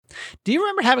Do you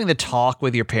remember having the talk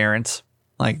with your parents?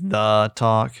 Like the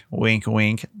talk, wink,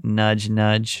 wink, nudge,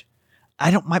 nudge.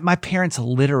 My parents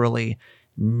literally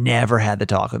never had the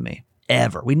talk with me.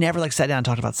 Ever. We never sat down and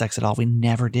talked about sex at all. We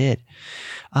never did.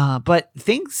 But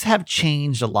things have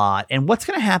changed a lot. And what's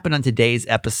going to happen on today's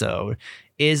episode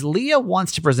is Leah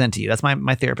wants to present to you, that's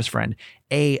my therapist friend,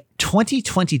 a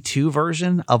 2022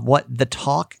 version of what the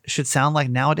talk should sound like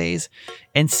nowadays,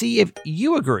 and see if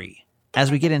you agree as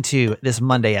we get into this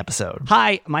Monday episode.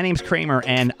 Hi, my name's Kramer,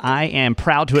 and I am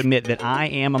proud to admit that I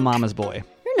am a mama's boy.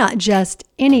 You're not just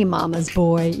any mama's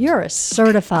boy, you're a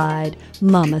certified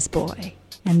mama's boy.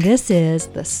 And this is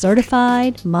the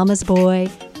Certified Mama's Boy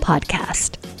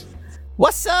podcast.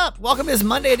 What's up? Welcome to this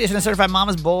Monday edition of Certified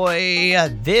Mama's Boy.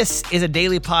 This is a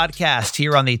daily podcast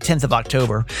here on the 10th of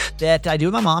October that I do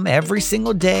with my mom every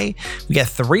single day. We got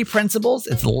 3 principles.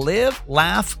 It's live,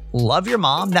 laugh, love your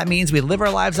mom. That means we live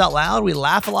our lives out loud, we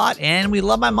laugh a lot, and we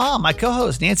love my mom, my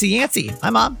co-host, Nancy Yancey.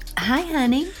 Hi, Mom. Hi,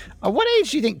 honey. What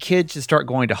age do you think kids should start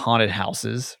going to haunted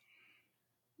houses?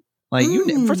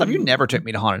 First off, you never took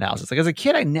me to haunted houses. Like as a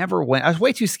kid, I never went. I was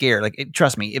way too scared.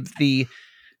 Trust me, if the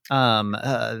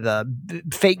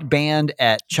fake band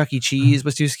at Chuck E. Cheese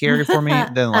was too scary for me,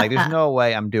 then there's no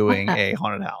way I'm doing a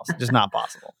haunted house. Just not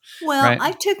possible. Well,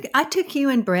 right? I took you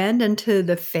and Brandon to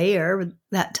the fair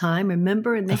that time,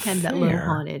 remember? And they had that little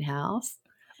haunted house.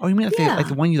 Oh, you mean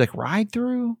the one you ride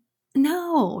through?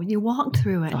 No, you walked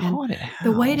through it. A haunted house.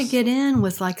 The way to get in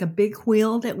was like a big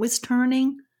wheel that was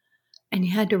turning, and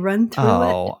you had to run through it.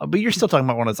 Oh, but you're still talking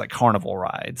about one of those carnival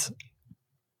rides.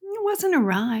 It wasn't a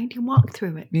ride. You walked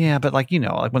through it. Yeah, but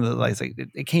one of the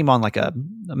it came on like a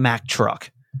Mack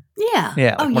truck. Yeah.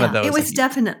 Yeah. One of those. It was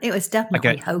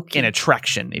definitely hokey. An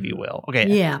attraction, if you will. Okay.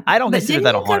 Yeah. I don't consider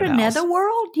that a haunted house. Didn't you go to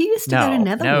Netherworld? You used to go to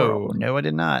Netherworld. No, I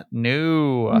did not.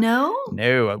 No.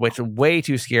 No? It's way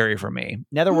too scary for me.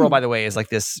 Netherworld, by the way, is like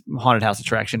this haunted house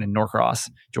attraction in Norcross,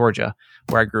 Georgia,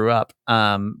 where I grew up.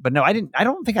 But no, I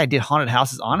don't think I did haunted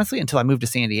houses, honestly, until I moved to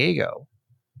San Diego.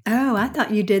 Oh, I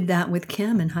thought you did that with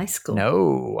Kim in high school.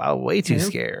 No, I was way too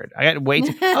scared. I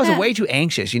was way too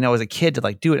anxious, as a kid to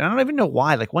do it. I don't even know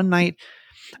why. One night,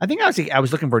 I think I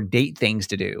was looking for date things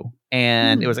to do,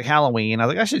 and it was Halloween. I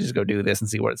was like, I should just go do this and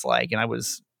see what it's like. And I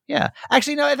was,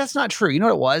 actually, no, that's not true. You know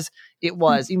what it was? It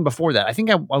was even before that. I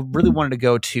think I really wanted to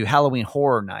go to Halloween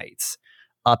Horror Nights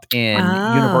up in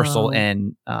Universal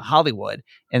in Hollywood.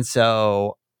 And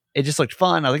so it just looked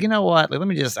fun. I was like, you know what? I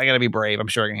got to be brave. I'm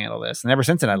sure I can handle this. And ever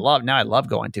since then, I love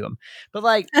going to them.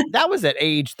 But that was at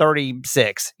age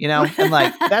 36, and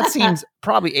that seems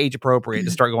probably age appropriate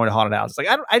to start going to haunted houses.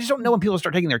 I just don't know when people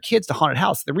start taking their kids to haunted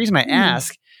house. The reason I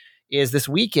ask is this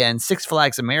weekend, Six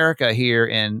Flags America here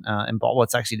in Baltimore,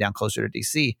 it's actually down closer to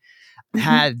DC,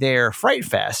 had their Fright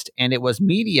Fest, and it was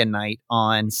media night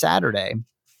on Saturday.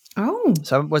 Oh.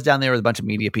 So I was down there with a bunch of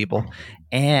media people,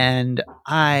 and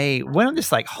I went on this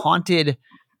haunted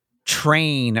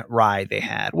train ride they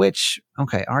had, which,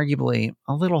 arguably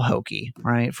a little hokey,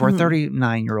 right? For a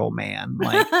 39-year-old man,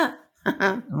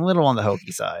 a little on the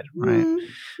hokey side,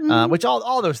 right? Which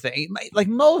all those things,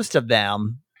 most of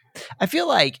them, I feel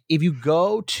like if you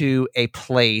go to a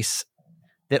place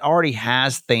that already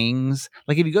has things,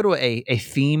 if you go to a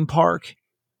theme park,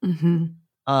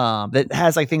 that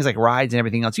has things like rides and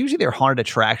everything else, usually their haunted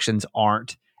attractions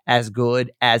aren't as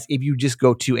good as if you just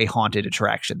go to a haunted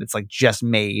attraction that's just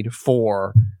made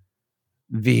for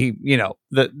the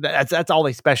that's all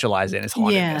they specialize in is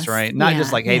hauntedness, right? Not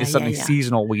just hey, this is something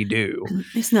seasonal we do.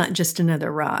 It's not just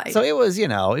another ride. So it was,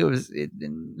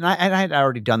 I had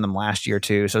already done them last year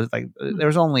too. So it's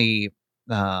there's only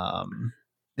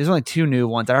 2 new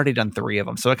ones. I'd already done 3 of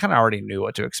them, so I kind of already knew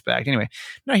what to expect. Anyway,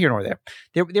 not here nor there.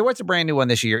 There was a brand new one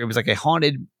this year. It was a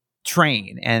haunted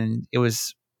train, and it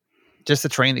was just a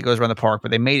train that goes around the park, but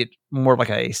they made it more of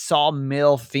a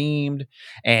sawmill themed,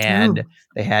 and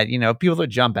they had, people that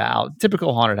jump out,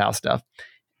 typical haunted house stuff.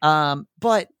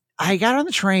 But I got on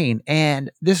the train,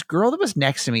 and this girl that was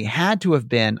next to me had to have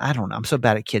been, I don't know, I'm so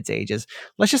bad at kids' ages.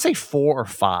 Let's just say 4 or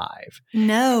 5.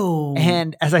 No.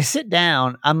 And as I sit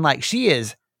down, I'm she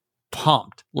is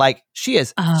pumped. She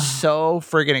is so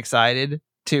friggin' excited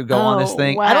to go on this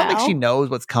thing. Wow. I don't think she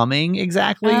knows what's coming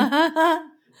exactly.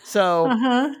 So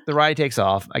the ride takes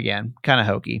off again, kind of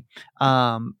hokey.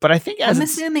 But I think I'm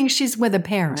assuming she's with a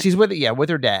parent. She's with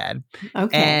her dad.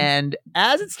 Okay. And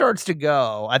as it starts to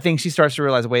go, I think she starts to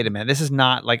realize, wait a minute, this is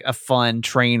not a fun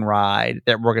train ride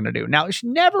that we're going to do. Now, she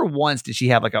never once did she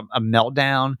have a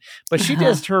meltdown, but she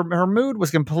just, her mood was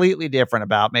completely different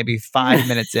about maybe 5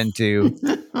 minutes into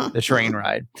the train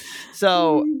ride.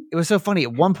 So it was so funny.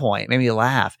 At one point, made me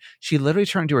laugh. She literally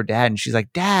turned to her dad and she's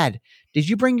like, Dad, did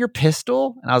you bring your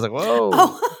pistol? And I was like, whoa.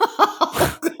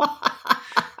 Oh, God.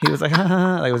 He was like,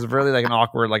 like, it was really like an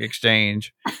awkward like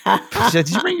exchange. She said,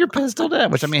 did you bring your pistol,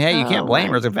 Dad? Which, I mean, hey, you can't blame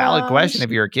her. It's a valid question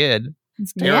if you're a kid.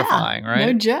 It's terrifying, right?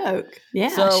 No joke. Yeah,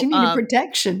 So, she needed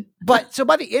protection. But so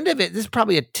by the end of it, this is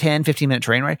probably a 10, 15-minute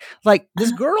train ride. Like,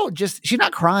 this girl she's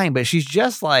not crying, but she's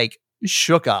just like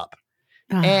shook up.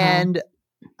 And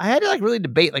I had to like really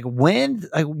debate when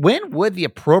would the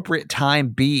appropriate time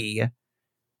be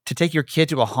to take your kid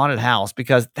to a haunted house?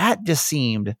 Because that just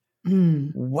seemed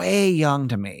way young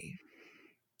to me.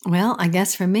 Well, I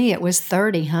guess for me it was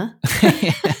 30, huh?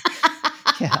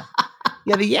 Yeah.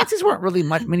 Yeah, the Yanceys weren't really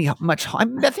much.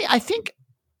 I think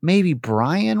maybe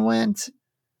Brian went.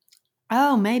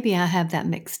 Oh, maybe I have that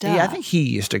mixed up. Yeah, I think he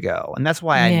used to go, and that's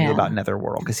why I knew about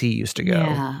Netherworld, because he used to go.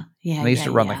 Yeah, and they used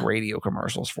to run like radio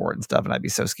commercials for it and stuff, and I'd be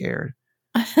so scared.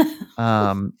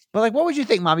 But like, what would you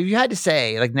think, Mom, if you had to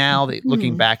say, like, now that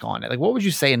looking back on it, like, what would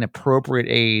you say an appropriate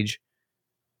age?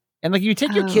 And like, you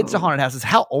take your kids to haunted houses,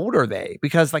 how old are they?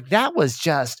 Because like, that was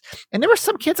just, and there were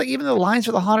some kids, like even the lines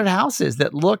for the haunted houses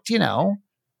that looked, I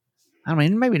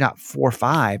mean, maybe not 4 or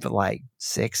 5, but like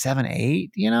 6, 7,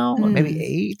 8, or maybe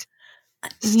 8.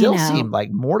 Still seemed like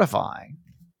mortifying.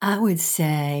 I would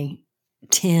say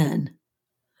 10.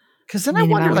 Because then I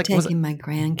wonder, like, taking my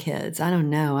grandkids. I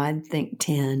don't know. I'd think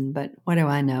 10, but what do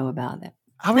I know about it?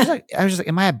 I was just like,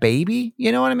 am I a baby?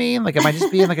 You know what I mean? Like, am I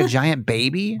just being like a giant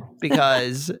baby?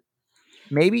 Because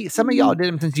maybe some of y'all did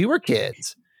them since you were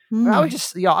kids. But I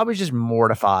was just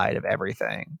mortified of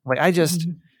everything. Like,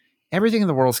 everything in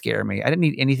the world scared me. I didn't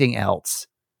need anything else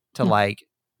to like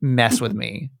mess with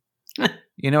me.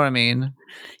 You know what I mean?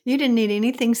 You didn't need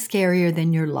anything scarier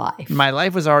than your life. My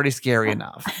life was already scary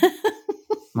enough.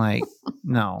 Like,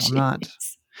 no, I'm not.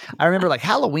 I remember like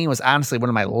Halloween was honestly one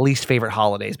of my least favorite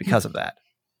holidays because of that.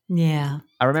 Yeah.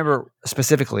 I remember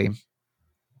specifically,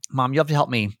 Mom, you have to help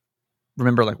me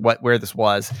remember like where this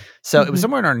was. So it was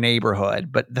somewhere in our neighborhood,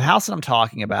 but the house that I'm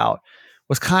talking about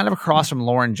was kind of across from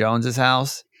Lauren Jones's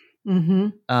house.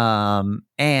 And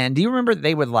do you remember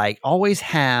they would like always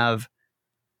have,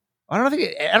 I don't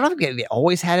think they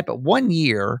always had it, but one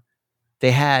year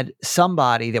they had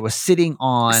somebody that was sitting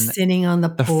on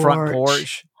the front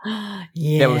porch.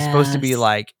 Yes. That was supposed to be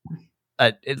like,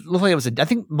 it looked like it was I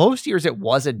think most years it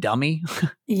was a dummy.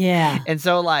 Yeah. And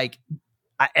so like,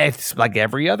 it's like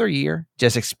every other year,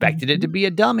 just expected it to be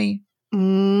a dummy.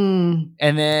 And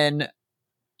then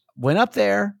went up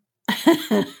there.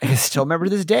 I still remember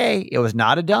this day. It was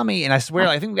not a dummy. And I swear,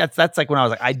 I think that's like when I was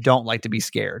like, I don't like to be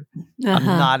scared. I'm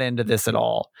not into this at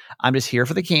all. I'm just here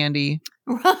for the candy.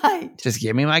 Right. Just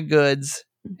give me my goods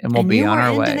and we'll be on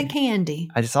our way. The candy.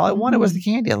 All I wanted was the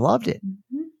candy. I loved it.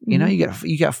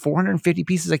 You got 450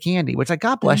 pieces of candy, which like,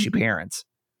 God bless you, parents.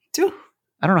 I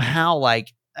don't know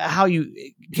how you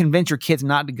convince your kids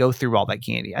not to go through all that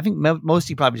candy. I think most of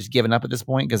you probably just given up at this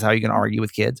point, because how are you going to argue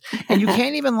with kids? And you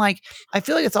can't even I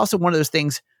feel like it's also one of those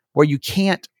things where you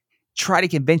can't try to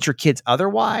convince your kids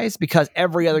otherwise because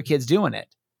every other kid's doing it.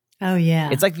 Oh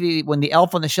yeah. It's like when the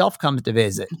elf on the shelf comes to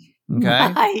visit. Okay.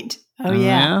 Right. Oh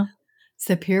yeah. It's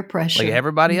the peer pressure. Like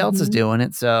everybody else is doing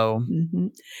it. So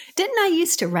didn't I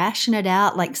used to ration it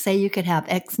out? Like say you could have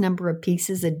X number of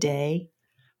pieces a day.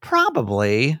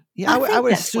 Probably. Yeah, I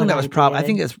would assume that was probably, I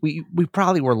think we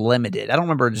probably were limited. I don't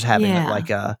remember just having it like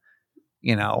a,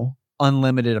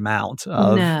 unlimited amount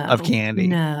of candy.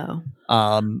 No.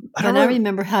 I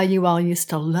remember how you all used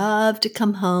to love to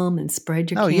come home and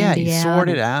spread your candy out. You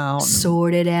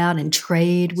sort it out and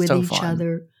trade with each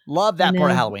other. Love that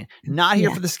part of Halloween. Not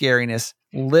here for the scariness.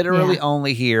 Literally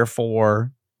only here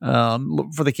for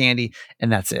the candy,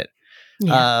 and that's it.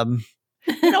 Yeah.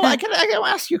 I can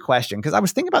ask you a question because I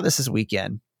was thinking about this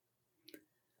weekend.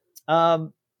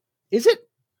 Is it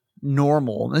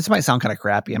normal? This might sound kind of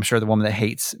crappy. I'm sure the woman that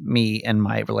hates me and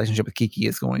my relationship with Kiki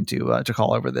is going to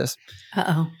call over this.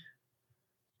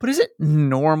 But is it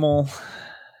normal?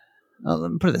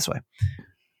 Let me put it this way.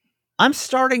 I'm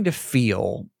starting to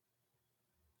feel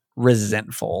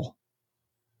resentful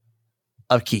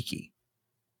of Kiki.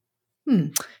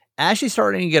 As she's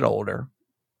starting to get older,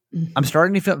 I'm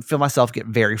starting to feel myself get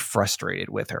very frustrated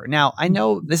with her. Now, I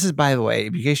know this is, by the way,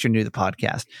 in case you're new to the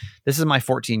podcast, this is my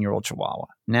 14-year-old Chihuahua,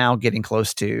 now getting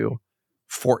close to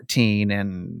 14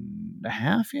 and a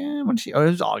half. Yeah, it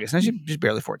was August. Now she's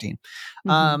barely 14.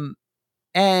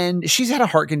 And she's had a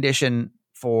heart condition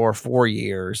for 4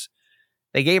 years.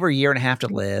 They gave her a year and a half to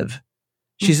live.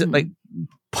 She's like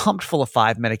pumped full of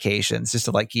 5 medications just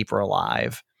to keep her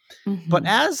alive. But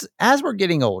as we're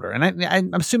getting older, and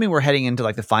I'm assuming we're heading into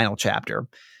the final chapter,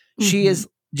 she is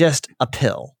just a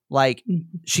pill.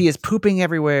 She is pooping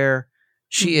everywhere.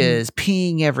 She is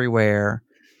peeing everywhere.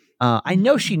 I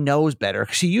know she knows better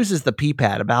because she uses the pee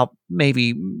pad about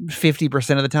maybe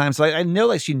 50% of the time. So I know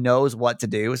like she knows what to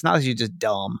do. It's not like she's just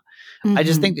dumb. I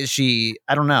just think that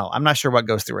I don't know. I'm not sure what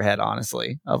goes through her head,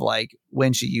 honestly, of like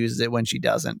when she uses it, when she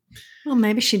doesn't. Well,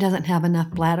 maybe she doesn't have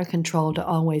enough bladder control to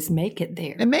always make it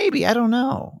there. And maybe, I don't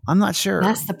know. I'm not sure.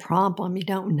 That's the problem. You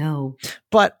don't know.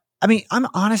 But I mean, I'm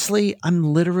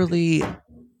literally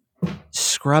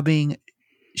scrubbing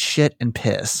shit and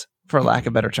piss, for lack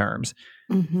of better terms,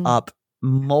 up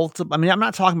multiple. I mean, I'm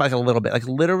not talking about like a little bit, like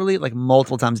literally like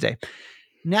multiple times a day.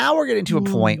 Now we're getting to a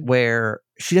point where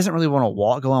she doesn't really want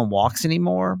to go on walks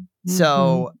anymore.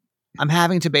 So I'm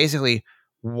having to basically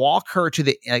walk her to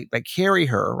the, like carry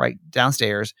her right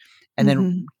downstairs and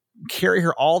then carry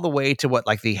her all the way to what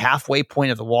like the halfway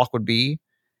point of the walk would be.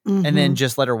 And then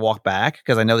just let her walk back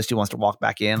because I know that she wants to walk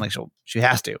back in. Like she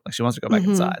has to. Like she wants to go back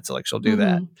inside. So like she'll do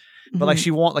that. But like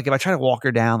she won't. Like if I try to walk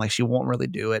her down, like she won't really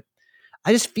do it.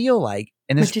 I just feel like.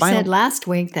 And but you said last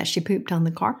week that she pooped on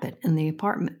the carpet in the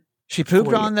apartment. She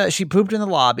pooped She pooped in the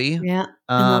lobby. Yeah.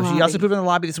 She also pooped in the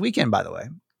lobby this weekend, by the way.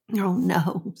 Oh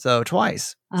no. So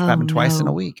twice. It's happened twice in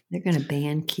a week. They're going to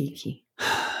ban Kiki.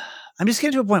 I'm just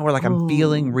getting to a point where like I'm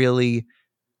feeling really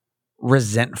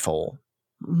resentful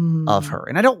of her.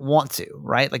 And I don't want to,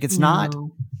 right? Like it's not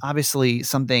obviously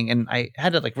something, and I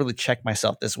had to like really check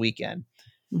myself this weekend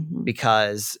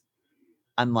because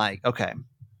I'm like, okay,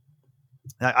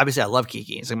 obviously I love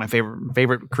Kiki. It's like my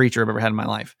favorite creature I've ever had in my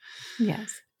life.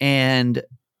 Yes. And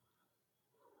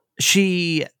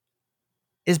she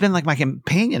has been like my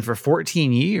companion for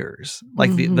 14 years.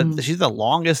 Like she's the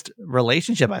longest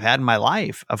relationship I've had in my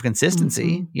life of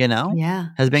consistency, you know? Yeah.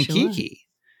 Has been Kiki.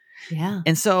 Yeah.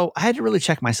 And so I had to really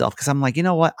check myself because I'm like, you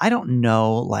know what? I don't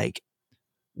know like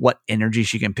what energy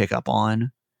she can pick up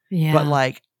on. Yeah. But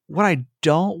like what I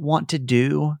don't want to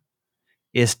do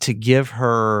is to give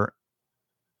her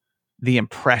the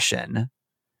impression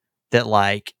that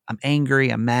like I'm angry,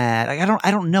 I'm mad. Like,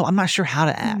 I don't know. I'm not sure how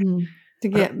to act. To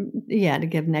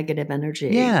give negative energy.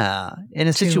 Yeah. In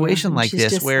a situation like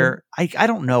this where I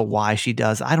don't know why she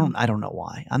does. I don't know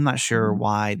why. I'm not sure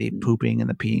why the pooping and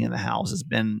the peeing in the house has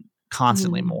been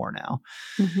constantly more now.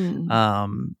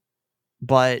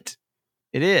 But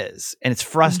it is, and it's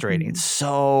frustrating. It's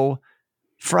so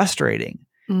frustrating.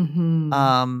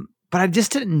 But I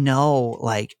just didn't know,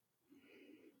 like,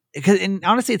 because, and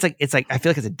honestly, it's like I feel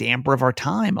like it's a damper of our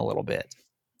time a little bit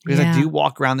because I do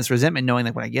walk around this resentment, knowing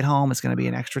that when I get home, it's going to be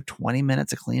an extra 20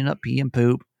 minutes of cleaning up pee and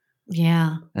poop.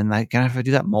 Yeah, and like, kind of, if I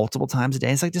do that multiple times a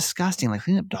day, it's like disgusting. Like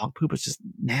cleaning up dog poop is just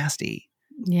nasty.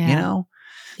 Yeah, you know.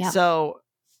 Yeah. So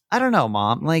I don't know,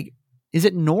 Mom. Like, is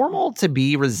it normal to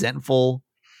be resentful?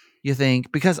 You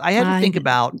think? Because I had to think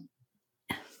about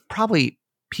probably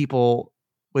people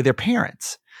with their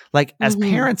parents. Like as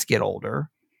parents get older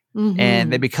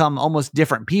and they become almost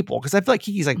different people. Because I feel like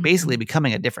Kiki's like basically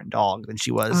becoming a different dog than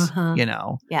she was, you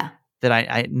know, that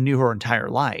I knew her entire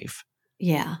life.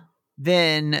 Yeah.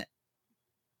 Then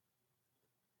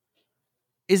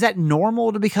is that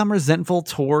normal to become resentful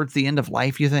towards the end of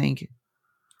life, you think?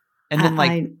 And then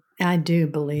like I do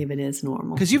believe it is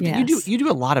normal. Because you do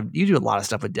a lot of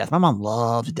stuff with death. My mom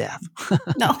loves death.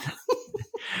 No.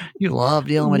 You love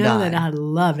dealing with dying. That I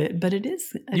love it, but it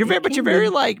is. You're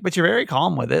very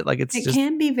calm with it. Like it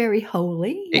can be very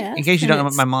holy. Yes, in case you don't know,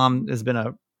 my mom has been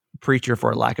a preacher,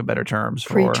 for lack of better terms.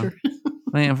 Preacher.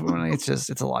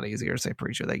 It's a lot easier to say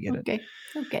preacher. They get it.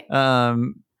 Okay.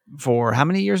 For how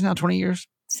many years now? 20 years?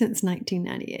 Since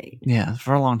 1998. Yeah,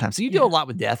 for a long time. So you do a lot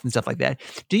with death and stuff like that.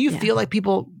 Do you feel like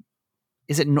people?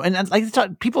 Is it? And I like to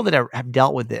talk people that have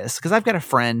dealt with this, because I've got a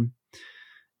friend,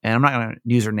 and I'm not going to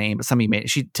use her name, but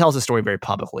she tells the story very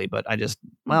publicly. But I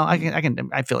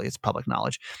feel like it's public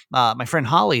knowledge. My friend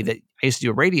Holly, that I used to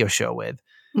do a radio show with,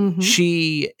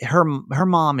 her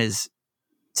mom is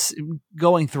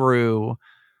going through.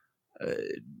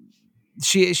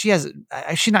 She's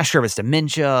not sure if it's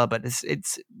dementia, but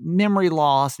it's memory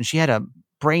loss, and she had a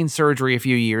brain surgery a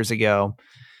few years ago,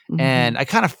 and I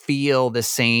kind of feel the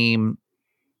same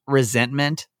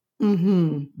resentment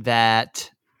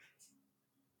that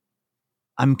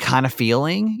I'm kind of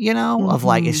feeling, you know, of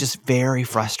like, it's just very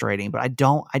frustrating, but I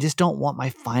just don't want my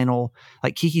final,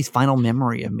 like Kiki's final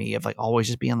memory of me of like always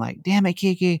just being like, damn it,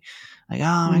 Kiki, like,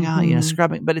 oh my God, you know,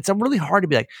 scrubbing. But it's really hard to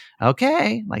be like,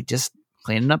 okay, like just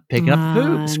cleaning up, picking up the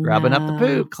poop, scrubbing up the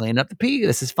poop, cleaning up the pee.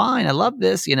 This is fine. I love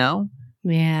this, you know?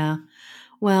 Yeah.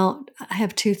 Well, I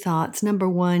have two thoughts. Number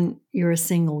one, you're a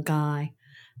single guy.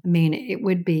 I mean, it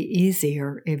would be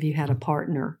easier if you had a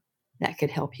partner that could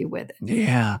help you with it.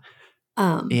 Yeah.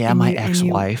 Yeah, and my you- and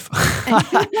you- ex-wife.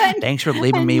 and- Thanks for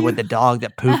leaving and me you- with the dog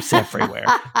that poops everywhere.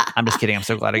 I'm just kidding. I'm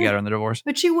so glad I got her in the divorce.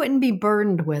 But you wouldn't be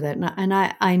burdened with it. And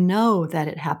I know that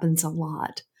it happens a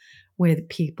lot with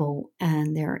people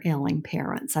and their ailing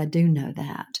parents. I do know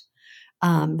that.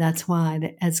 That's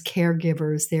why, as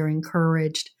caregivers, they're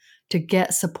encouraged to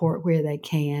get support where they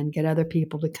can, get other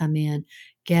people to come in,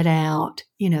 get out,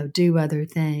 do other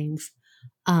things,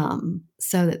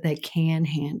 so that they can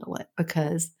handle it.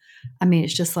 Because,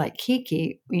 it's just like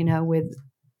Kiki,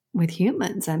 with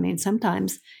humans.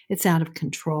 Sometimes it's out of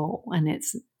control, and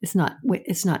it's not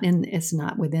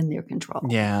within their control.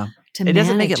 Yeah. to It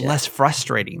doesn't make it manage less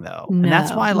frustrating though. No, And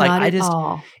that's why, like, not I at just,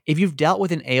 all. if you've dealt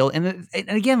with an ail, and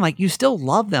again, like, you still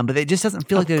love them, but it just doesn't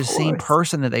feel like Of they're the same course.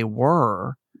 person that they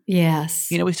were. Yes.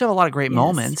 We still have a lot of great Yes.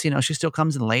 moments. She still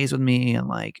comes and lays with me and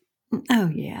like Oh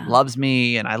yeah. loves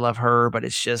me, and I love her, but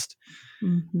it's just,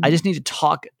 Mhm. I just need to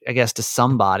talk, I guess, to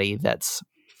somebody that's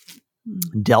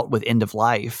dealt with end of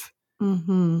life.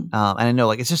 Mhm. And I know,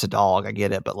 like, it's just a dog. I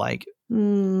get it, but like,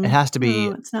 Mm. it has to be.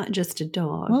 No, it's not just a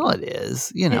dog. Well, it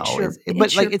is. It's your- but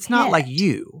it's like, your it's not like pet.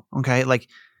 you. Okay, like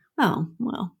Oh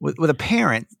well, with a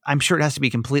parent, I'm sure it has to be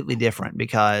completely different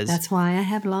because that's why I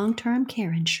have long-term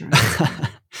care insurance.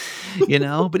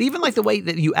 But even like the way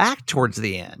that you act towards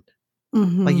the end,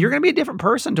 like you're going to be a different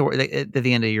person at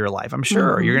the end of your life. I'm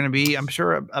sure Mhm. you're going to be,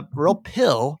 a real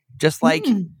pill, just like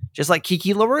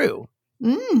Kiki LaRue.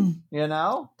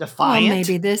 Well, Defiant.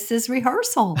 maybe this is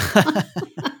rehearsal.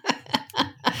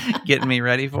 Getting me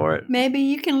ready for it. Maybe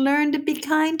you can learn to be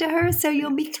kind to her, so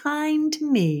you'll be kind to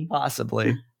me.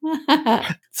 Possibly.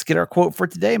 Let's get our quote for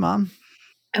today, Mom.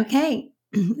 Okay,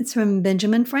 it's from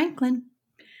Benjamin Franklin.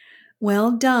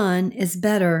 Well done is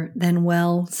better than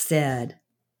well said.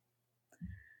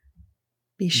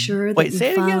 Be sure that Wait, you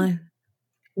say it follow. again.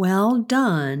 Well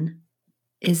done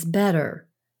is better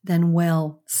than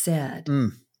well said.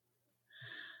 Mm.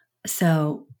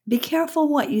 So be careful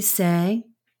what you say,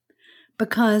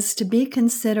 because to be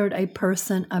considered a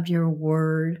person of your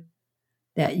word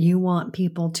that you want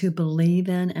people to believe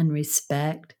in and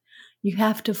respect, you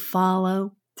have to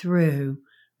follow through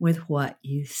with what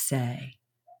you say.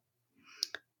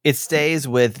 It stays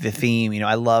with the theme.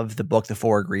 I love the book, The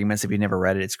Four Agreements. If you've never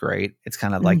read it, it's great. It's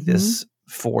kind of like this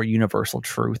 4 universal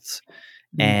truths.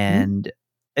 And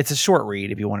it's a short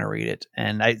read if you want to read it.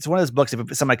 And it's one of those books,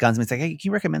 if somebody comes to me and says, hey, can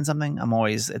you recommend something?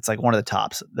 It's like one of the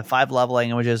tops, the 5 love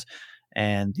languages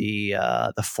and the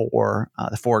 4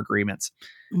 agreements.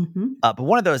 But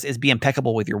one of those is be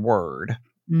impeccable with your word.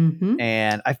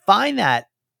 And I find that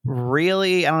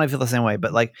really, I don't know if you feel the same way,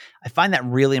 but like, I find that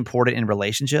really important in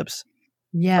relationships.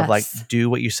 Yes. Of like, do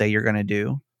what you say you're going to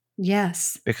do.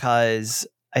 Yes. Because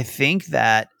I think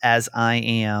that as I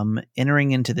am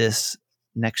entering into this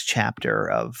next chapter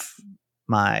of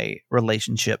my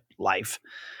relationship life,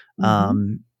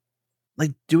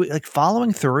 like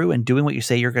following through and doing what you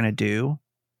say you're going to do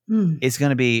is going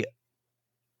to be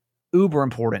uber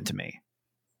important to me.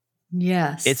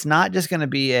 Yes. It's not just going to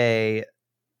be a,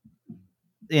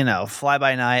 fly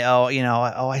by night.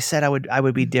 I said I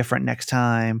would be different next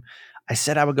time. I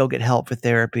said I would go get help for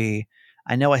therapy.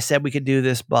 I know I said we could do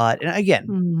this, but, and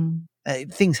again,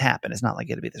 things happen. It's not like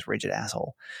it'll be this rigid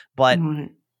asshole, but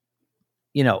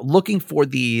looking for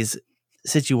these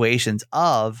situations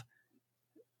of,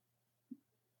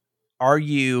 are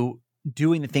you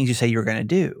doing the things you say you're going to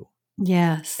do?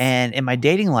 Yes. And in my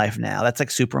dating life now, that's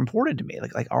like super important to me.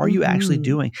 Like, are you actually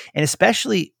doing, and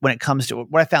especially when it comes to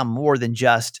what I found more than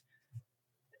just,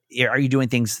 are you doing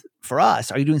things for us?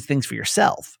 Are you doing things for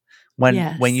yourself?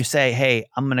 When you say, hey,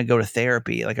 I'm going to go to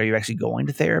therapy, like, are you actually going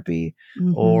to therapy?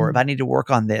 Or if I need to work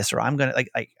on this, or I'm going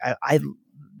to I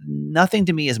nothing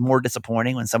to me is more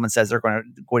disappointing when someone says they're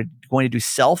going to do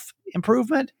self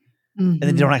improvement and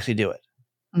then they don't actually do it.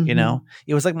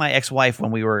 It was like my ex-wife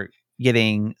when we were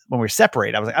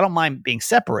separated. I was like, I don't mind being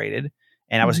separated,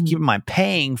 and I was keeping in mind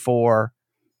paying for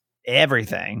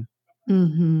everything.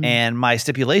 And my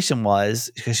stipulation was,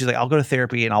 because she's like, I'll go to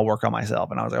therapy and I'll work on myself.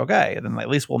 And I was like, okay, then at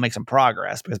least we'll make some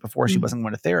progress, because before she wasn't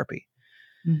going to therapy.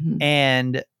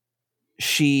 And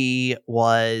she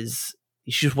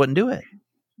just wouldn't do it.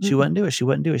 She wouldn't do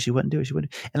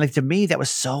it. And like, to me, that was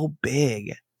so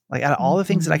big. Like, out of all the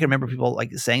things that I can remember people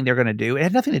like saying they're going to do, it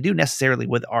had nothing to do necessarily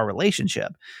with our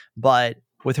relationship, but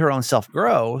with her own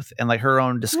self-growth and like her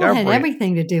own discovery. Well, it had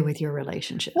everything to do with your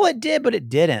relationship. Well, it did, but it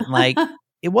didn't. Like,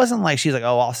 it wasn't like she's like,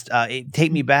 oh, I'll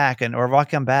take me back, or if I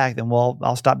come back, then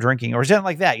I'll stop drinking, or something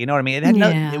like that. You know what I mean? It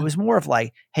had it was more of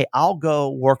like, hey, I'll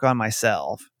go work on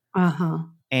myself.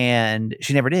 And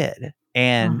she never did.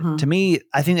 And to me,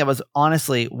 I think that was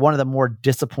honestly one of the more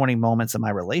disappointing moments of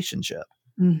my relationship.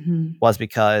 was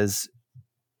because,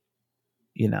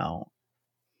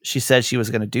 she said she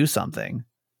was going to do something,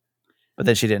 but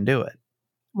then she didn't do it.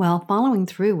 Well, following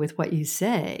through with what you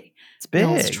say, It's big.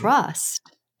 builds trust.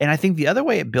 And I think the other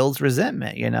way, it builds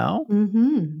resentment,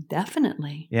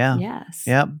 Definitely. Yeah. Yes.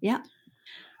 Yep. Yep.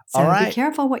 So All right. be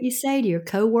careful what you say to your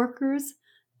coworkers,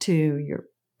 to your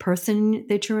person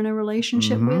that you're in a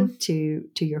relationship with, to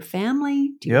your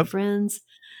family, to your friends.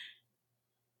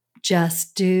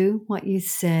 Just do what you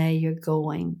say you're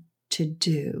going to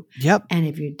do. Yep. And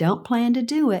if you don't plan to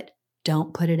do it,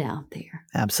 don't put it out there.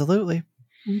 Absolutely.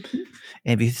 And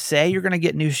if you say you're going to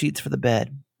get new sheets for the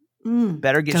bed,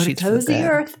 better get Go sheets to for the Cozy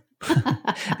bed. Earth.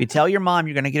 If you tell your mom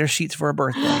you're going to get her sheets for her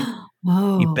birthday,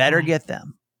 Whoa. you better get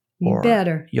them. You or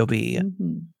better. You'll be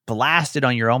blasted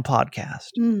on your own podcast.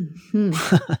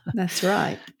 That's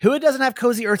right. Who doesn't have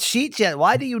Cozy Earth sheets yet?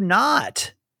 Why do you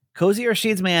not? Cozy Earth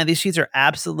sheets, man, these sheets are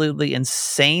absolutely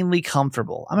insanely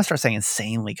comfortable. I'm going to start saying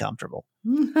insanely comfortable.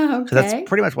 Okay. So that's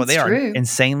pretty much what they are. True.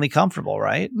 Insanely comfortable,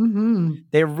 right?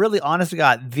 They're really, honest to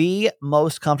God, the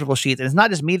most comfortable sheets. And it's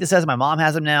not just me that says it. My mom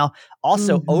has them now.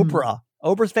 Also,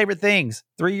 Oprah's favorite things,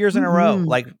 3 years in a row.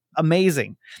 Like,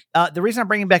 amazing. The reason I'm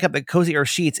bringing back up the Cozy Earth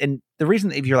sheets, and the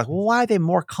reason, if you're like, well, why are they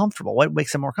more comfortable? What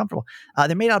makes them more comfortable?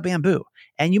 They're made out of bamboo.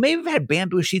 And you may have had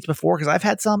bamboo sheets before, because I've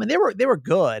had some, and they were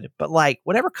good. But like,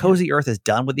 whatever Cozy Earth has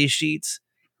done with these sheets,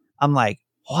 I'm like,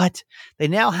 what? They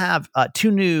now have 2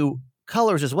 new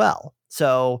colors as well.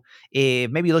 So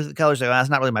if maybe you look at the colors, like, that's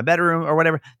not really my bedroom or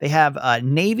whatever. They have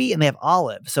navy and they have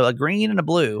olive. So a green and a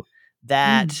blue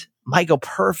that might go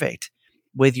perfect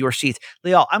with your sheets.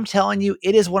 Leo, I'm telling you,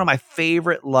 it is one of my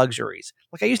favorite luxuries.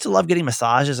 Like, I used to love getting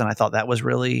massages, and I thought that was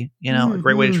really, a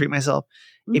great way to treat myself.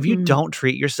 If you don't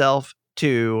treat yourself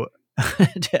to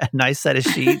a nice set of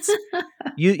sheets,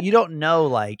 you don't know,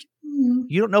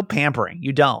 you don't know pampering.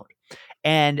 You don't.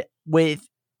 And with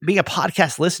being a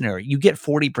podcast listener, you get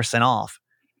 40% off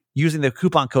using the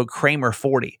coupon code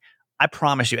Kramer40. I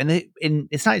promise you. And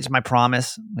it's not just my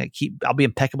promise. I'll be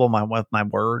impeccable with my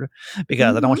word,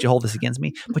 because I don't want you to hold this against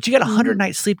me. But you get a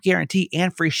 100-night sleep guarantee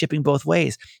and free shipping both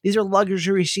ways. These are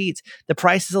luxury sheets. The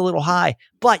price is a little high,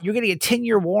 but you're getting a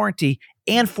 10-year warranty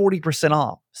and 40%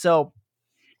 off. So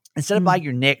instead of buying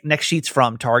your next sheets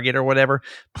from Target or whatever,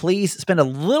 please spend a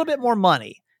little bit more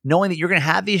money, knowing that you're going to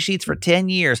have these sheets for 10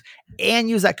 years, and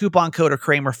use that coupon code of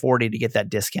Kramer40 to get that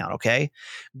discount, okay?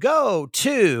 Go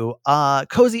to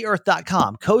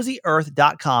CozyEarth.com,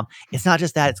 CozyEarth.com. It's not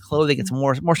just that, it's clothing. It's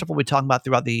more stuff we'll be talking about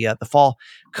throughout the fall.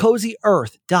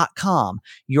 CozyEarth.com.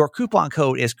 Your coupon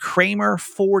code is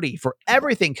Kramer40 for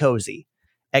everything cozy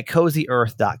at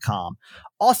CozyEarth.com.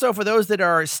 Also, for those that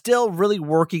are still really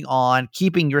working on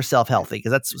keeping yourself healthy,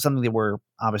 because that's something that we're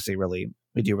obviously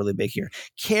we do really big here.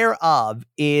 Care Of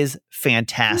is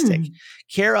fantastic.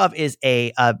 Care Of is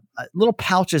a little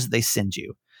pouches they send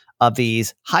you of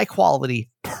these high quality,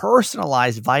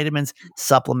 personalized vitamins,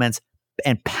 supplements,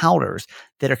 and powders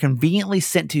that are conveniently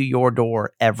sent to your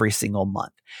door every single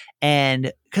month.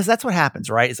 And because that's what happens,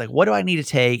 right? It's like, what do I need to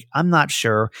take? I'm not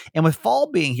sure. And with fall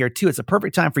being here too, it's a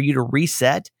perfect time for you to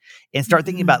reset and start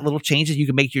thinking about little changes you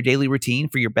can make to your daily routine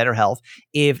for your better health.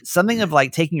 If something of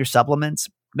like taking your supplements,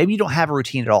 maybe you don't have a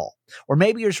routine at all, or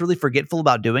maybe you're just really forgetful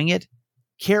about doing it,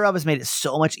 Care Of has made it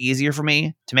so much easier for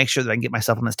me to make sure that I can get my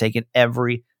supplements taken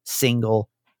every single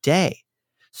day.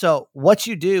 So what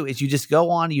you do is you just go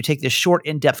on, you take this short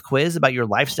in-depth quiz about your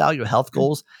lifestyle, your health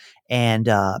goals, and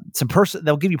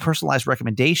they'll give you personalized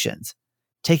recommendations,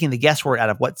 taking the guesswork out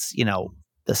of what's,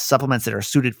 the supplements that are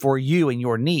suited for you and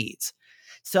your needs.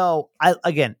 So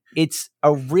it's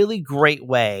a really great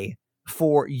way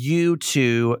for you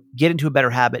to get into a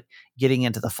better habit, getting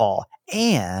into the fall.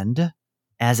 And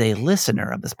as a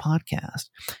listener of this podcast,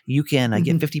 you can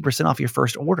get 50% off your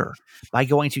first order by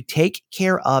going to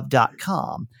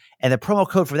takecareof.com. And the promo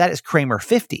code for that is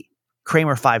Kramer50,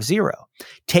 Kramer50.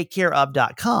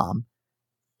 Takecareof.com.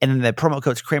 And then the promo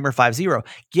code is Kramer50.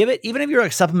 Give it, even if you're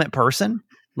a supplement person,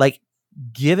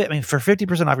 give it, for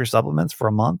 50% off your supplements for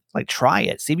a month, try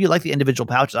it. See if you like the individual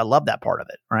pouches. I love that part of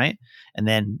it, right? And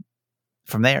then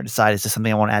from there, decide, is this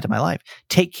something I want to add to my life?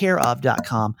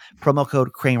 Takecareof.com, promo code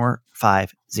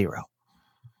Kramer50.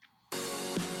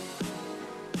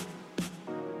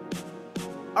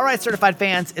 All right, certified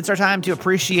fans, it's our time to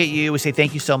appreciate you. We say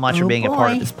thank you so much for being a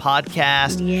part of this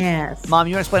podcast. Yes. Mom,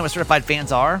 you want to explain what certified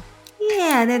fans are?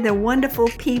 Yeah, they're the wonderful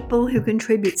people who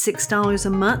contribute $6 a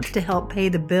month to help pay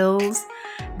the bills.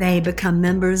 They become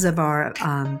members of our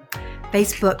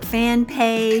Facebook fan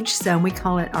page, so we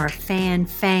call it our Fan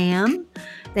Fam.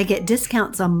 They get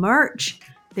discounts on merch.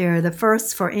 They're the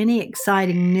first for any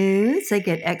exciting news. They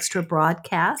get extra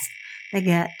broadcasts They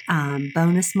get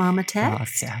bonus mama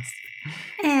texts. Yes.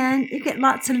 And you get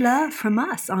lots of love from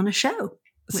us on a show,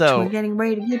 which So we're getting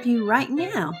ready to give you right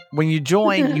now. when you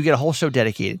join, you get a whole show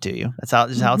dedicated to you. That's how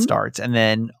it Mhm. starts. And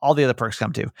then all the other perks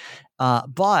come too.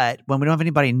 But when we don't have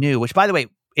anybody new, which by the way,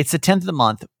 it's the 10th of the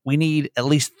month, we need at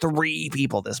least 3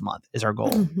 people this month is our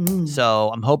goal. Mhm.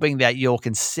 So I'm hoping that you'll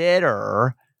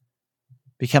consider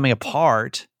becoming a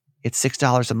part. It's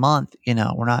 $6 a month. You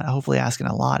know, we're not hopefully asking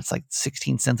a lot. It's like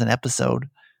 16 cents an episode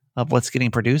of what's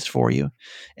getting produced for you.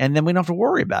 And then we don't have to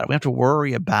worry about it. We don't have to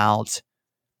worry about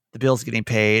the bills getting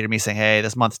paid or me saying, hey,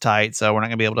 this month's tight, so we're not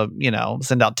going to be able to, you know,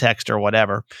 send out text or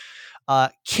whatever.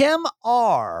 Kim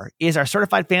R is our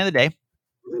certified fan of the day.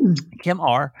 Mm. Kim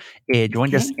R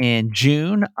joined us in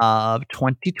June of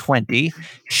 2020.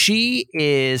 She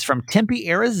is from Tempe,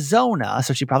 Arizona,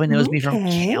 so she probably knows me from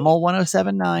Okay. Camel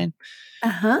 1079.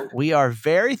 Uh-huh. We are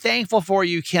very thankful for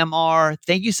you, Kim R.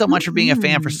 Thank you so much for being a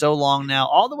fan for so long now,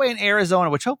 all the way in Arizona,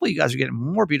 which hopefully you guys are getting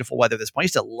more beautiful weather at this point. I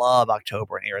used to love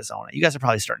October in Arizona. You guys are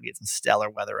probably starting to get some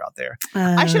stellar weather out there.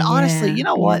 I should honestly, you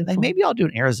know what? Like maybe I'll do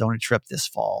an Arizona trip this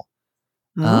fall.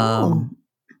 Maybe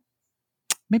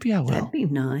I will. That'd be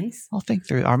nice. I'll think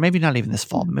through, or maybe not even this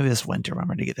fall, but maybe this winter. I'm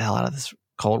ready to get the hell out of this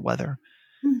cold weather.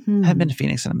 Mhm. I haven't been to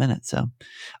Phoenix in a minute, so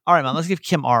all right, Mom. Let's give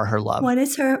Kim R her love. What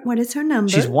is her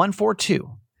number? She's 142.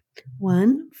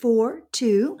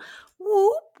 142.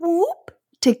 Whoop whoop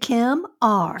to Kim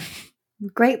R. I'm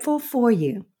grateful for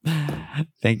you.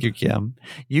 Thank you, Kim.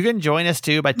 You can join us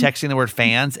too by texting the word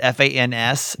fans,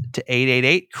 FANS, to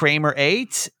 888 Kramer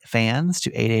 8, fans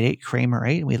to 888 Kramer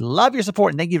 8. We love your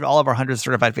support, and thank you to all of our hundreds of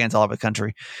certified fans all over the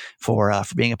country for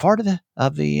being a part of the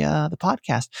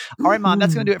podcast. All right, Mom,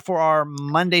 that's going to do it for our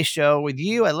Monday show with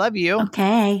you. I love you.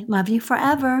 Okay, love you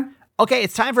forever. Okay,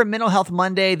 it's time for Mental Health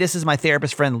Monday. This is my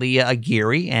therapist friend, Leah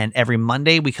Aguirre, and every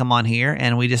Monday we come on here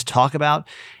and we just talk about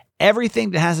everything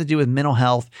that has to do with mental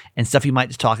health and stuff you might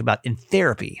just talk about in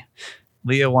therapy.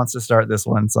 Leah wants to start this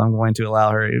one, so I'm going to allow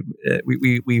her.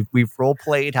 We've role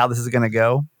played how this is going to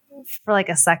go for like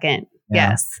a second.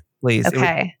 Yeah. Yes. Please.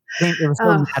 Okay. It was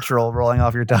so natural rolling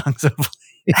off your tongue. So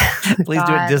please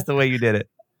do it just the way you did it.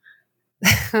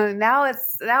 now I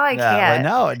can't.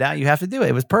 No, now you have to do it.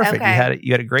 It was perfect. Okay.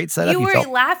 You had a great setup. You were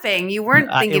laughing. You weren't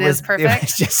thinking it was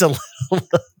perfect. It was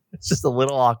just a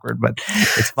little awkward, but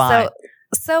it's fine.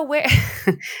 So where?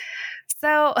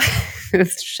 So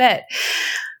shit.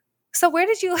 So where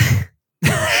did you?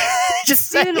 Just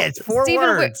say it. 4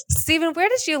 words. Stephen, where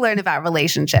did you learn about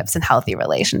relationships and healthy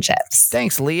relationships?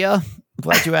 Thanks, Leah. I'm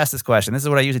glad you asked this question. This is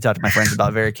what I usually talk to my friends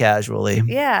about very casually.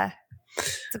 Yeah.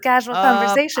 It's a casual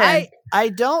conversation. I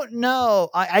don't know.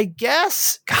 I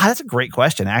guess. God, that's a great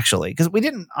question, actually, because we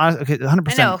didn't. Okay,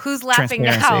 100%. I know who's laughing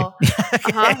now.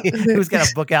 Who's got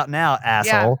a book out now,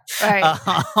 asshole? Yeah,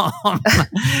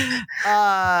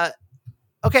 right.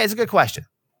 Okay, it's a good question.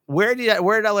 Where did I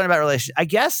learn about relationships? I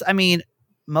guess. I mean,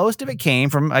 most of it came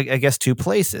from I guess 2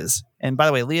 places. And by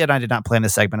the way, Leah and I did not plan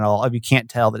this segment at all. If you can't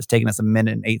tell, that it's taken us 1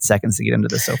 minute and 8 seconds to get into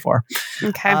this so far.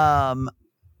 Okay.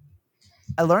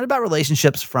 I learned about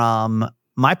relationships from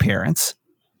my parents.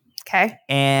 Okay.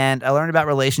 And I learned about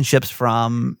relationships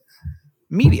from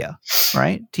media,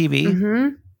 right? TV.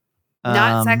 Mm-hmm.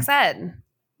 Not sex ed.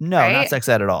 No, right? Not sex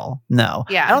ed at all. No.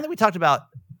 Yeah. I don't think we talked about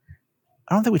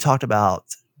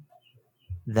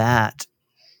that.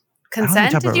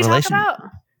 Consent? Did you talk about?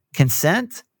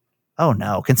 Consent? Oh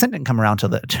no. Consent didn't come around till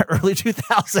the early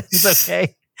 2000s.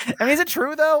 Okay. I mean, is it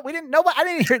true though? I didn't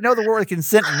even know the word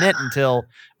consent meant until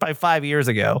probably 5 years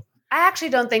ago. I actually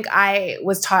don't think I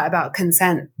was taught about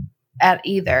consent at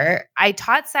either. I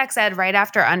taught sex ed right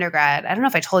after undergrad. I don't know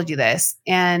if I told you this.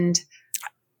 And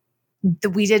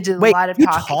we did a lot of talking. You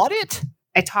taught it?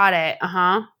 I taught it.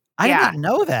 Uh-huh. I didn't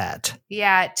know that.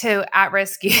 Yeah, to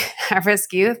at-risk youth.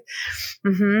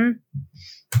 Mm-hmm.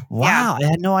 Wow, I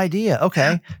had no idea.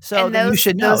 Okay. So then you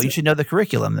should know. You should know the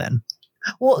curriculum then.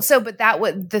 Well, but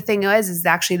the thing is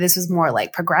actually this was more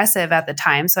like progressive at the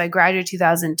time. So I graduated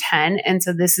 2010. And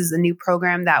so this is a new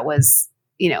program that was,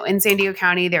 in San Diego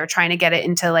County. They were trying to get it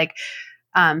into like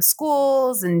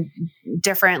schools and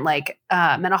different like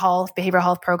mental health, behavioral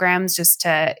health programs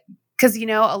because,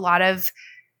 a lot of,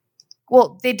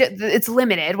 it's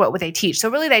limited what they teach.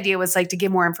 So really the idea was like to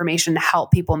give more information to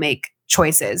help people make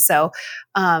choices. So,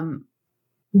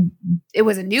 it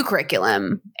was a new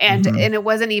curriculum and it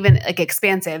wasn't even like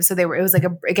expansive. So it was like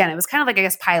it was kind of like, I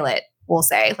guess, pilot, we'll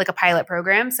say, like a pilot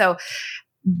program. So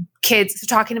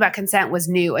talking about consent was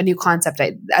a new concept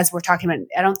as we're talking about.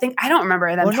 I don't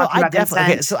remember them talking about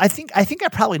consent. Okay, so I think I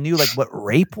probably knew like what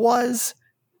rape was,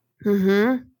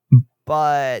 mm-hmm.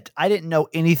 but I didn't know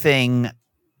anything.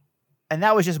 And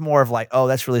that was just more of like, oh,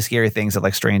 that's really scary things that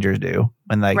like strangers do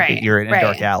when like Right, you're in a right.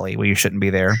 dark alley where you shouldn't be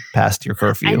there past your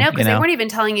curfew. I know, because you they weren't even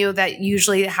telling you that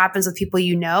usually it happens with people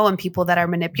you know and people that are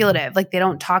manipulative. Like they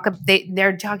don't talk,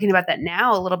 they're talking about that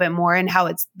now a little bit more and how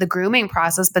it's the grooming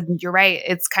process. But you're right.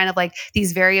 It's kind of like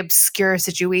these very obscure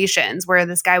situations where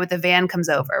this guy with the van comes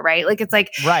over, right? Like it's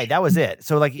like, Right, that was it.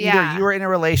 So like either Yeah. you were in a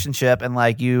relationship and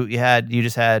like you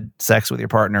just had sex with your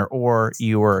partner, or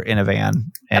you were in a van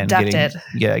and Abducted.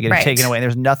 getting Right. taken away. And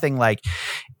there's nothing like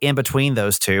in between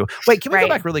those two. Wait, can we go Right.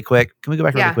 back really quick? Can we go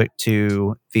back really Yeah. quick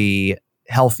to the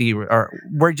healthy, or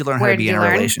where did you learn how Where to did be in you a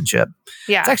learn? relationship?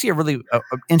 yeah. It's actually a really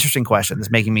interesting question that's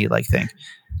making me like think.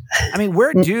 I mean,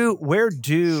 where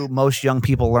do most young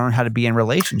people learn how to be in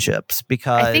relationships?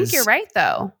 Because I think you're right,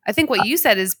 though. I think what you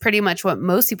said is pretty much what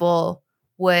most people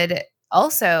would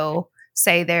also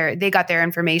say they got their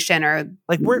information, or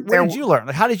like where they're- did you learn?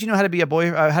 Like, how did you know how to be a boy?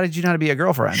 How did you know how to be a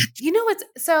girlfriend? you know what's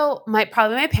so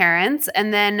probably my parents,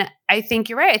 and then I think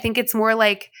you're right. I think it's more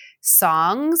like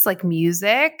songs, like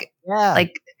music, Yeah,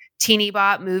 like teeny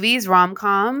bop movies,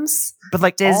 rom-coms, but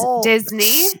like all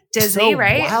Disney, so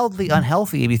right? wildly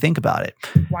unhealthy if you think about it.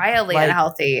 Wildly Like,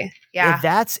 unhealthy. Yeah.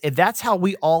 If that's how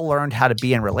we all learned how to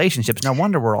be in relationships, no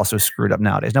wonder we're all so screwed up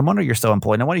nowadays. No wonder you're so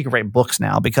employed. No wonder you can write books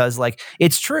now, because like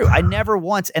it's true. I never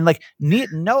once, and like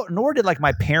nor did like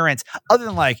my parents, other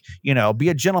than like, you know, be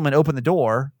a gentleman, open the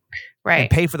door, Right. and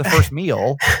pay for the first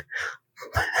meal.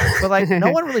 But like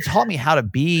no one really taught me how to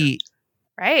be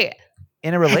Right.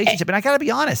 in a relationship. And I gotta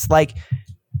be honest, like,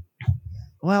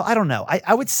 well, I don't know.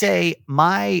 I would say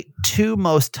my two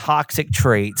most toxic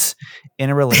traits in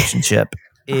a relationship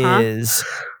is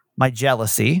my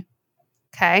jealousy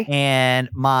Okay. and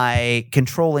my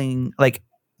controlling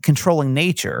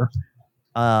nature,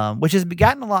 which has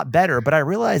gotten a lot better. But I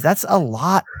realized that's a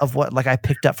lot of what like I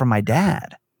picked up from my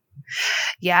dad.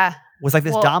 Yeah. Was like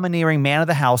this Well- domineering man of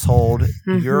the household.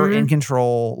 You're Mhm. in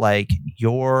control. Like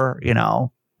you're, you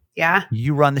know, Yeah.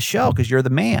 you run the show because you're the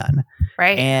man.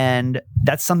 Right. And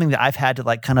that's something that I've had to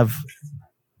like kind of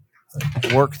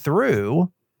work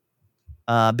through,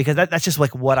 because that's just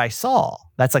like what I saw.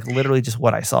 That's like literally just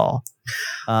what I saw.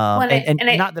 And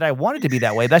not that I wanted to be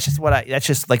that way. That's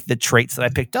just like the traits that I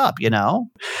picked up, you know?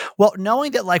 Well,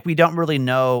 knowing that like we don't really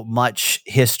know much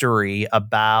history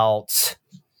about,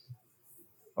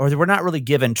 or that we're not really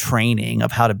given training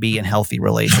of how to be in healthy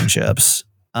relationships.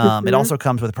 It also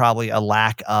comes with probably a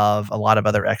lack of a lot of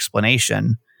other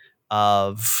explanation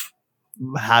of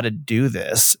how to do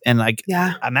this. And like,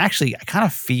 Yeah. I'm kind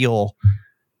of feeling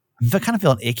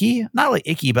icky, not really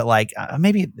icky, but like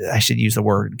maybe I should use the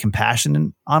word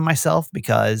compassion on myself,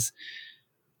 because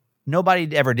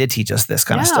nobody ever did teach us this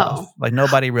kind of stuff. Like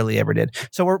nobody really ever did.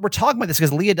 So we're talking about this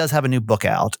because Leah does have a new book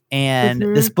out, and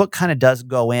this book kind of does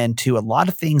go into a lot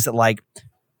of things that like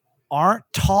aren't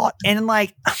taught, and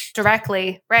like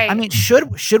Directly. Right. I mean,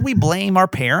 should we blame our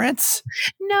parents?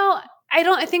 No, I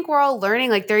don't. I think we're all learning.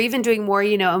 Like they're even doing more,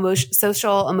 you know,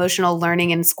 social emotional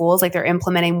learning in schools. Like they're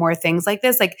implementing more things like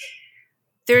this. Like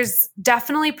there's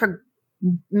definitely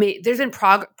there's been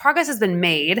progress has been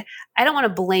made. I don't want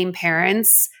to blame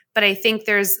parents, but I think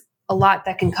there's a lot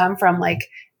that can come from like,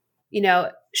 you know,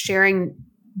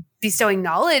 bestowing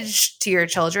knowledge to your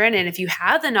children. And if you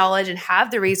have the knowledge and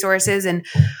have the resources and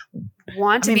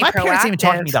want to be my proactive. parents didn't even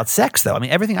talk to me about sex, though. I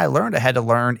mean, everything I learned, I had to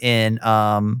learn in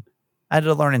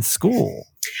school.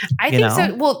 I think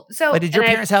so. Well, so Like, did your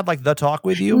parents have like the talk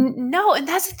with you? No, and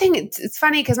that's the thing. It's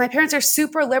funny because my parents are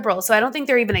super liberal, so I don't think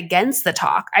they're even against the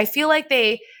talk. I feel like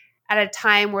they, at a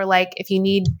time where like if you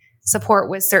need support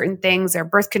with certain things or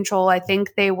birth control, I think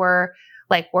they were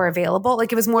available.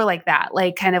 Like it was more like that,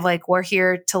 like kind of like we're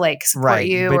here to like support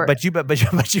you. But you got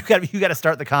to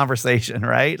start the conversation,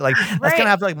 right? Like that's Right. kind of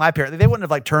have like my parents. They wouldn't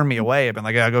have like turned me away and been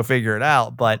like, "I'll go figure it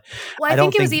out." But Well, I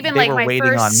don't think it was even they like were my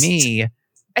waiting on first. me.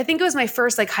 I think it was my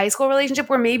first like high school relationship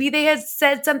where maybe they had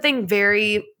said something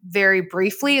very, very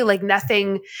briefly, like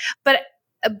nothing, but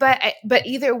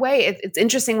either way, it's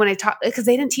interesting when I talk because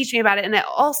they didn't teach me about it, and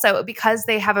also because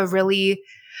they have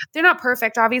they're not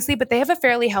perfect, obviously, but they have a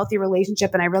fairly healthy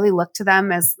relationship, and I really look to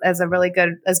them as a really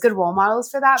good role models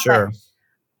for that. Sure. But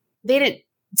they didn't.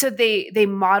 So they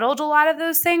modeled a lot of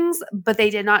those things, but they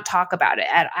did not talk about it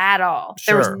at all.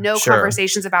 There was no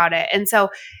conversations about it. And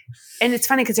it's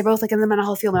funny because they're both like in the mental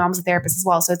health field. My mom's a therapist as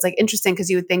well. So it's like interesting because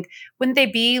you would think, wouldn't they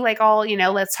be like all, you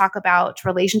know, let's talk about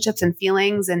relationships and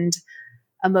feelings and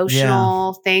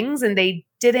emotional things. And they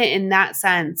didn't in that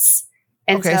sense.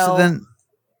 And Okay, so then,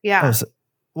 yeah.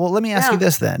 Well, let me ask you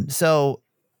this then. So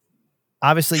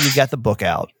obviously you got the book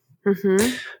out.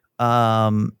 Mm-hmm.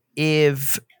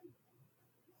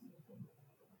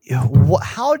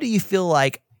 How do you feel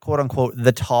like quote unquote,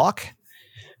 the talk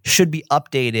should be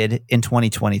updated in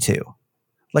 2022?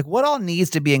 Like, what all needs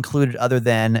to be included other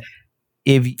than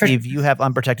if you have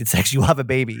unprotected sex, you'll have a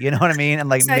baby. You know what I mean? And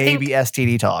like, so maybe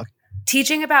STD talk.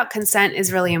 Teaching about consent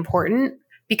is really important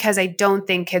because I don't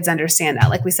think kids understand that.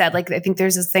 Like we said, like I think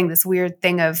there's this weird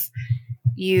thing of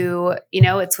you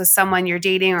know, it's with someone you're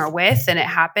dating or with, and it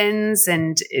happens.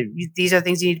 And these are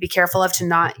things you need to be careful of to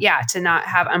not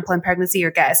have unplanned pregnancy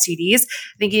or get STDs.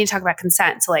 I think you need to talk about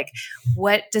consent. So like,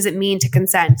 what does it mean to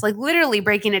consent? Like literally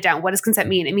breaking it down. What does consent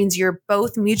mean? It means you're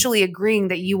both mutually agreeing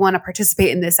that you want to participate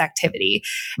in this activity.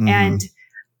 Mm-hmm. And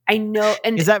I know.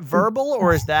 And is that verbal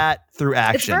or is that through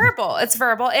action? It's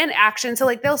verbal and action. So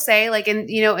like they'll say like, in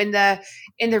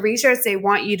the research, they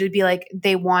want you to be like,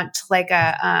 they want like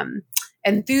a,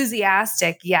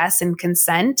 enthusiastic yes and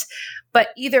consent, but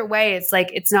either way it's like,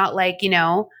 it's not like, you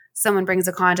know, someone brings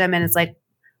a condom and it's like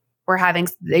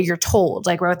you're told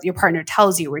like your partner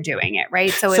tells you we're doing it,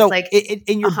 right? So it's like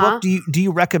in your book, do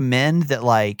you recommend that?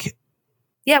 Like,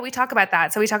 yeah, we talk about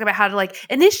that. So we talk about how to like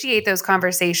initiate those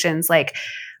conversations, like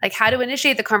how to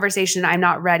initiate the conversation. I'm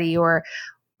not ready, or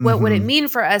what would it mean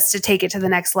for us to take it to the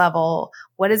next level?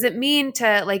 What does it mean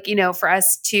to like, you know, for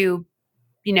us to,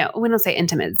 you know, we don't say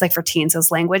intimate, it's like for teens,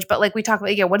 this language, but like we talk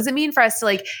about, what does it mean for us to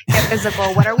like get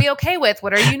physical? What are we okay with?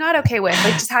 What are you not okay with?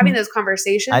 Like just having those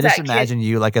conversations. I just imagine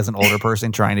you like as an older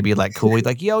person trying to be like cool. You're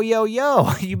like, yo, you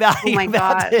about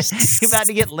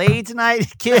to get laid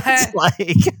tonight, kids?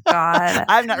 Like, God.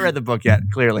 I've not read the book yet,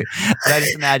 clearly. But I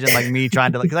just imagine like me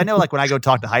trying to like, because I know like when I go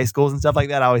talk to high schools and stuff like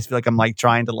that, I always feel like I'm like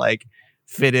trying to like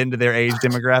fit into their age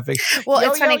demographic. Well,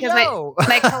 it's funny because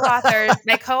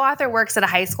my co-author works at a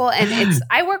high school, and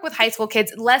I work with high school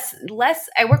kids less.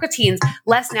 I work with teens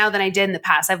less now than I did in the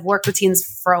past. I've worked with teens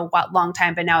for a long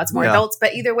time, but now it's more adults.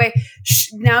 But either way,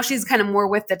 now she's kind of more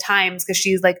with the times because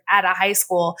she's like at a high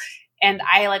school. And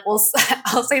I like,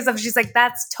 I'll say something. She's like,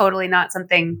 that's totally not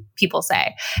something people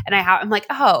say. And I'm like,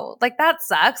 oh, like that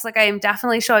sucks. Like I am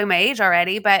definitely showing my age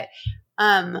already, but,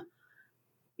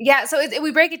 yeah, so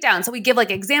we break it down. So we give like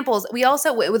examples. We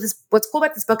also, what's cool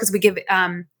about this book is we give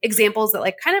examples that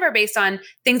like kind of are based on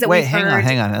things that we've heard.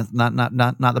 Hang on.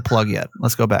 Not the plug yet.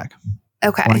 Let's go back.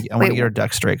 Okay. I want to get our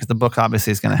ducks straight because the book obviously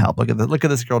is going to help. Look at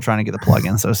this girl trying to get the plug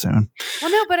in so soon.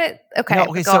 Well, no, but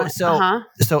okay.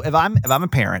 So if I'm a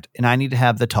parent and I need to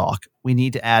have the talk, we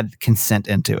need to add consent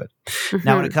into it. Mm-hmm.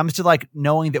 Now, when it comes to like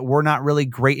knowing that we're not really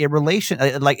great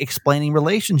at like explaining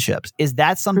relationships, is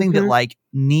that something that like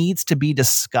needs to be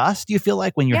discussed? Do you feel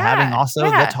like when you're having also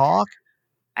the talk?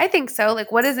 I think so.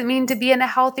 Like, what does it mean to be in a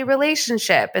healthy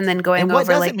relationship? And then going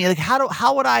over like, it mean? Like, how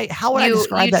would I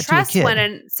describe that to a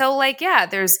kid? So like, yeah,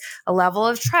 there's a level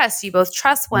of trust. You both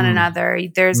trust one another.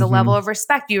 There's a level of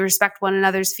respect. You respect one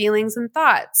another's feelings and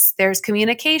thoughts. There's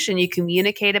communication. You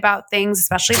communicate about things,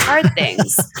 especially hard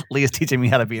things. Leah's teaching me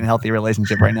how to be in a healthy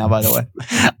relationship right now, by the way.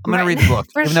 I'm going to read the book.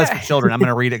 Even though it's for children, I'm going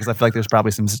to read it because I feel like there's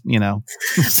probably some, well,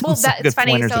 that's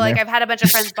funny. So like I've had a bunch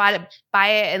of friends buy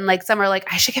it and like some are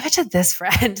like, I should give it to this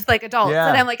friend. Like adults,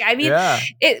 and I'm like, I mean,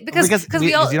 because you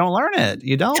don't learn it.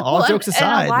 You don't. All jokes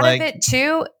aside, and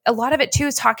a lot of it too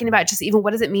is talking about just even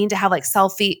what does it mean to have like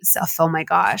healthy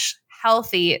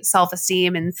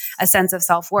self-esteem and a sense of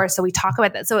self-worth. So we talk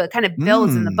about that. So it kind of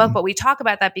builds in the book, but we talk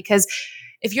about that because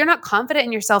if you're not confident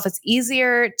in yourself, it's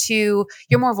you're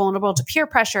more vulnerable to peer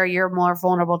pressure. You're more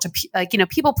vulnerable to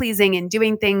people pleasing and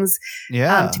doing things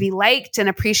to be liked and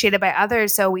appreciated by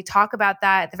others. So we talk about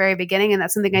that at the very beginning. And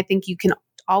that's something I think you can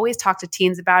always talk to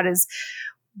teens about is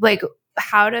like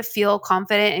how to feel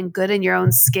confident and good in your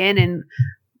own skin and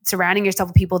surrounding yourself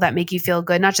with people that make you feel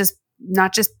good, not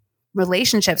just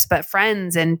relationships, but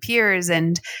friends and peers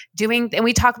and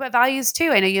we talk about values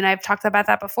too. I know you and I have talked about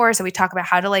that before. So we talk about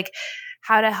how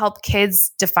to help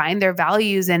kids define their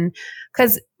values. And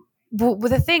because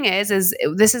the thing is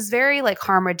this is very like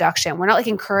harm reduction. We're not like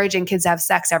encouraging kids to have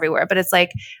sex everywhere, but it's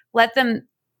like, let them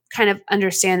kind of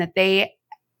understand that they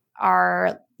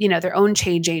are, their own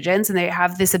change agents and they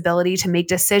have this ability to make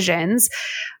decisions.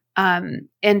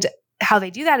 And how they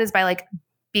do that is by like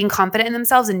being confident in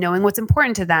themselves and knowing what's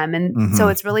important to them. And so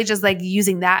it's really just like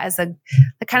using that as a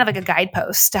kind of like a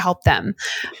guidepost to help them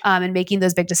and making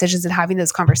those big decisions and having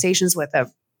those conversations with a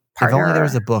partner. If only there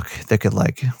was a book that could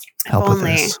like help with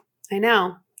this. I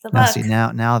know.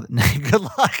 Now, good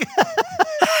luck.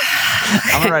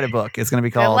 I'm gonna write a book. It's gonna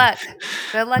be called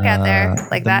Good luck out there.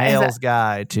 Like the that Male's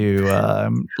Guide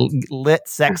to Lit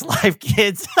Sex Life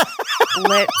Kids.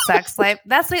 Lit sex life.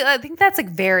 I think that's a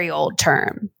very old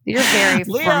term. You're very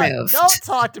removed. Don't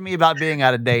talk to me about being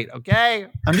out of date, okay?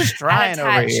 I'm just trying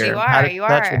over here. You are.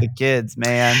 Touch with the kids,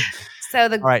 man. So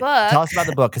the All right, book. tell us about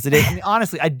the book, because it is, I mean,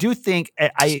 honestly, I do think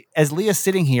as Leah's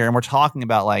sitting here and we're talking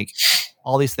about like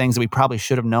all these things that we probably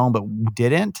should have known but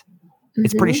didn't.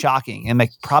 It's pretty shocking, and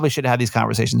like probably should have had these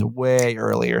conversations way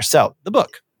earlier. So the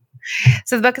book.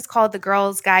 So the book is called The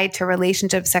Girl's Guide to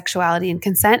Relationship, Sexuality, and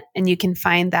Consent. And you can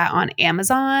find that on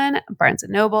Amazon, Barnes &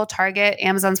 Noble, Target.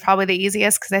 Amazon's probably the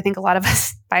easiest because I think a lot of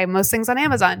us buy most things on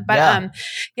Amazon. But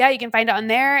you can find it on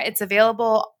there. It's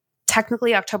available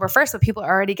technically October 1st, but people are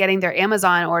already getting their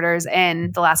Amazon orders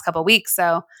in the last couple of weeks.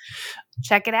 So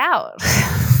check it out.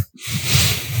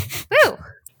 Woo!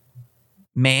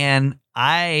 Man,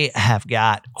 I have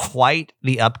got quite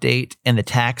the update in the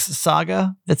tax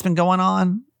saga that's been going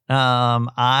on.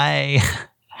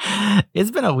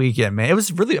 It's been a weekend, man. It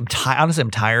was really, honestly, I'm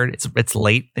tired. It's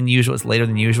late than usual. It's later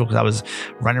than usual because I was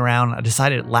running around. I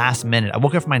decided last minute. I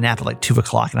woke up from my nap at like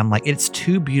 2:00 and I'm like, it's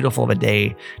too beautiful of a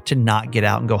day to not get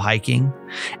out and go hiking.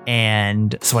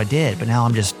 And so I did, but now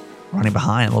I'm just running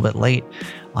behind, a little bit late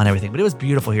on everything. But it was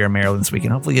beautiful here in Maryland this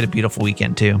weekend. Hopefully you get a beautiful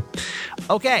weekend too.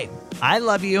 Okay. I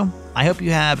love you. I hope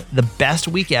you have the best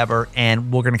week ever.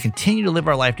 And we're going to continue to live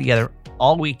our life together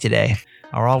all week today.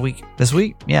 Or all week this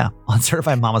week. Yeah. On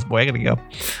Certified Mama's Boy. I got to go.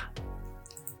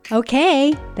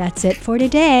 Okay, that's it for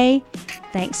today.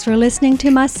 Thanks for listening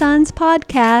to my son's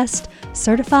podcast,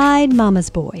 Certified Mama's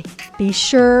Boy. Be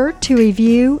sure to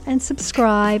review and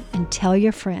subscribe and tell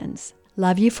your friends.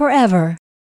 Love you forever.